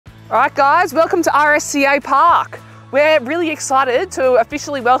All right guys, welcome to RSEA Park. We're really excited to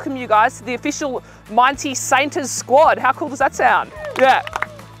officially welcome you guys to the official Mitey Sainters squad. How cool does that sound? Yeah,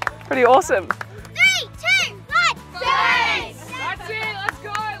 pretty awesome. 3, 2, 1, Saints! That's it, let's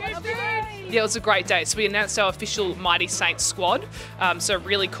go, let's do it. Yeah, it was a great day. So we announced our official Mitey Saints squad. So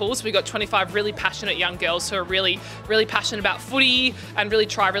really cool. So we got 25 really passionate young girls who are really passionate about footy and really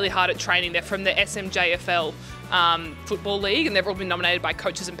try really hard at training. They're from the SMJFL Football League, and they've all been nominated by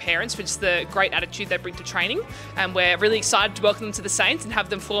coaches and parents for just the great attitude they bring to training. And we're really excited to welcome them to the Saints and have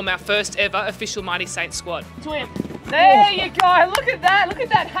them form our first ever official Mitey Saints squad. There you go, look at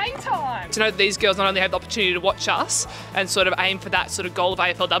that hang time. To know that these girls not only have the opportunity to watch us and sort of aim for that sort of goal of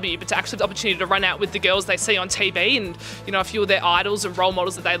AFLW, but to actually have the opportunity to run out with the girls they see on TV and, you know, a few of their idols and role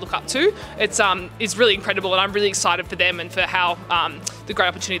models that they look up to. It's really incredible, and I'm really excited for them and for how the great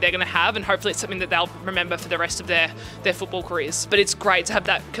opportunity they're going to have, and hopefully it's something that they'll remember for the rest of their football careers. But it's great to have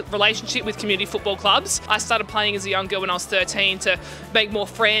that relationship with community football clubs. I started playing as a young girl when I was 13 to make more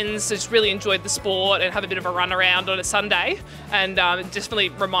friends, just really enjoyed the sport and have a bit of a run around on a Sunday, and it just really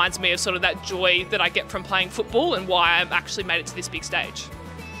reminds me of sort of that joy that I get from playing football and why I've actually made it to this big stage.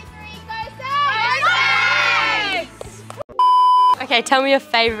 Okay, tell me your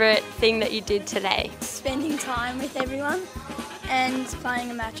favourite thing that you did today. Spending time with everyone and playing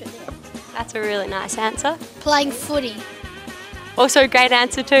a match at the end. That's a really nice answer. Playing footy. Also a great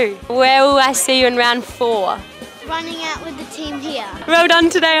answer too. Where will I see you in round 4? Running out with the team here. Well done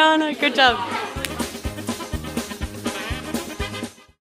today, Anna. Good job.